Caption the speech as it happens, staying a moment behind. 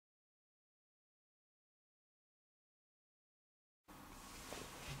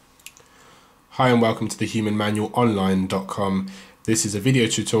Hi and welcome to the humanmanualonline.com. This is a video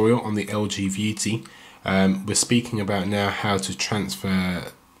tutorial on the LG Viewty. We're speaking about now how to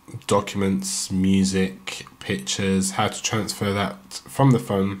transfer documents, music, pictures, how to transfer that from the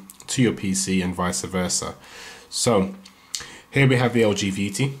phone to your PC and vice versa. So here we have the LG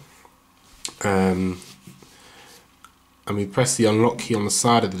Viewty. And we press the unlock key on the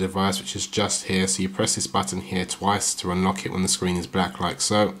side of the device, which is just here. So you press this button here twice to unlock it when the screen is black like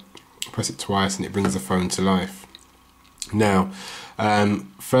so. Press it twice and it brings the phone to life. Now,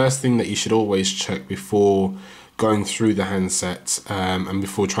 first thing that you should always check before going through the handset and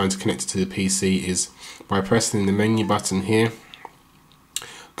before trying to connect it to the PC is by pressing the menu button here,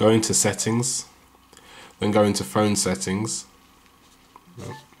 go into settings, then go into phone settings,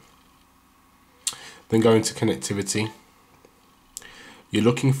 then go into connectivity. You're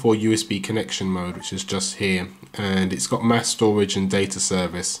looking for USB connection mode, which is just here, and it's got mass storage and data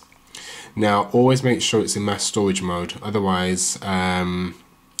service. Now always make sure it's in mass storage mode, otherwise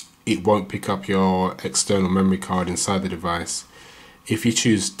it won't pick up your external memory card inside the device. If you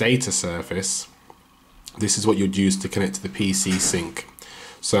choose data service, this is what you'd use to connect to the PC sync.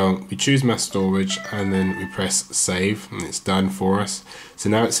 So we choose mass storage and then we press save and it's done for us. So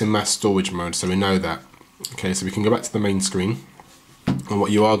now it's in mass storage mode, so we know that. Okay, so we can go back to the main screen, and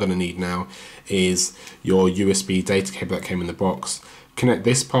what you are going to need now is your USB data cable that came in the box. Connect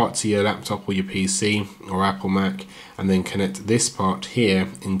this part to your laptop or your PC or Apple Mac, and then connect this part here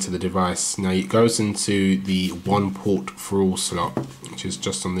into the device. Now it goes into the one port for all slot, which is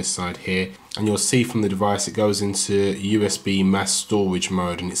just on this side here, and you'll see from the device it goes into USB mass storage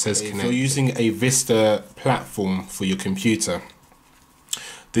mode, and it says connect. If you're using a Vista platform for your computer,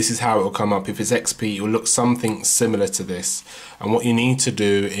 this is how it will come up. If it's XP, it will look something similar to this, and what you need to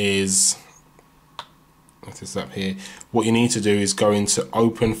do is, this up here, what you need to do is go into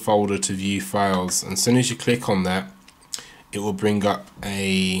open folder to view files, and as soon as you click on that, it will bring up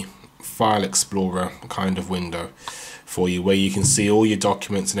a file explorer kind of window for you where you can see all your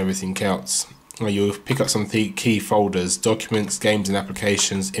documents and everything else. Now you'll pick up some key folders: documents, games and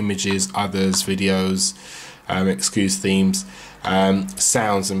applications, images, others, videos, excuse themes,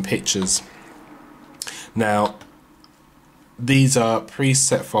 sounds and pictures. Now these are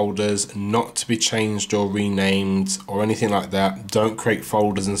preset folders, not to be changed or renamed or anything like that. Don't create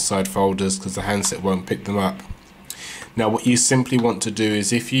folders inside folders because the handset won't pick them up. Now what you simply want to do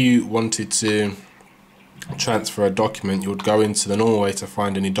is, if you wanted to transfer a document, you would go into the normal way to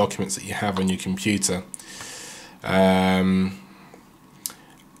find any documents that you have on your computer, and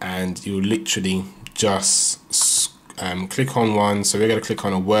you literally just click on one. So we're going to click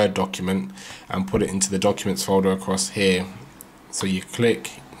on a Word document and put it into the documents folder across here. So you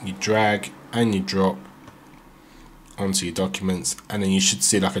click, you drag and you drop onto your documents, and then you should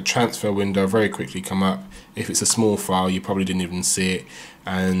see like a transfer window very quickly come up. If it's a small file, you probably didn't even see it,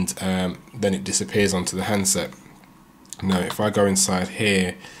 and then it disappears onto the handset. Now if I go inside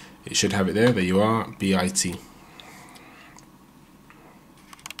here, it should have it there. There you are, BIT.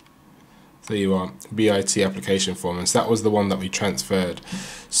 There you are, BIT application form, and so that was the one that we transferred.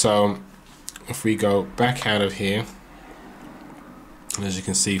 So if we go back out of here, and as you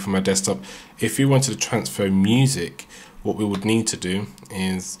can see from my desktop, if you wanted to transfer music, what we would need to do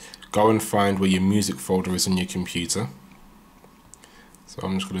is go and find where your music folder is on your computer. So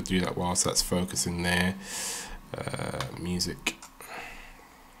I'm just going to do that whilst that's focusing there. Music.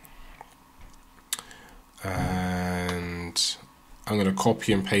 And I'm going to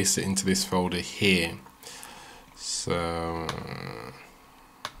copy and paste it into this folder here. So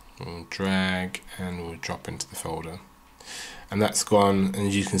we'll drag and we'll drop into the folder. And that's gone, and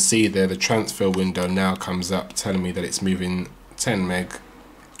as you can see there, the transfer window now comes up telling me that it's moving 10 meg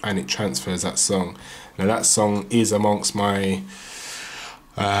and it transfers that song. Now that song is amongst my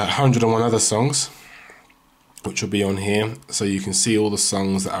 101 other songs, which will be on here, so you can see all the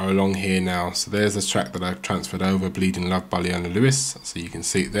songs that are along here now. So there's the track that I've transferred over, Bleeding Love by Leona Lewis, so you can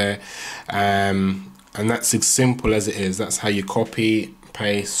see it there, and that's as simple as it is. That's how you copy,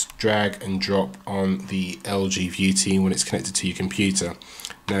 paste, drag and drop on the LG Viewty when it's connected to your computer.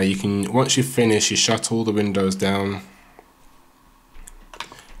 Now you can, once you finish, you shut all the windows down,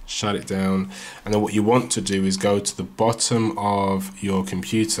 shut it down, and then what you want to do is go to the bottom of your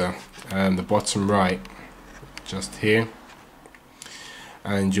computer, the bottom right, just here,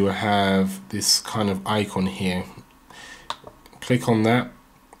 and you will have this kind of icon here. Click on that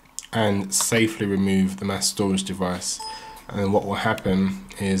and safely remove the mass storage device, and what will happen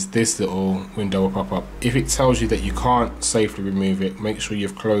is this little window will pop up. If it tells you that you can't safely remove it, make sure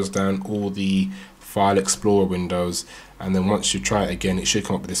you've closed down all the File Explorer windows, and then once you try it again, it should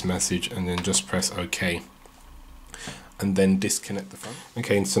come up with this message, and then just press OK. And then disconnect the phone.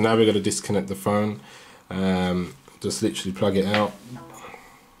 Okay, so now we're going to disconnect the phone. Just literally plug it out,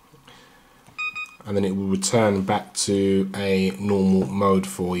 and then it will return back to a normal mode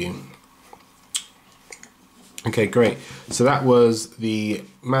for you. Okay, great. So that was the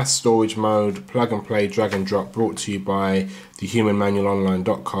mass storage mode, plug and play, drag and drop, brought to you by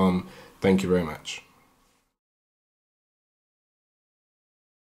thehumanmanualonline.com. Thank you very much.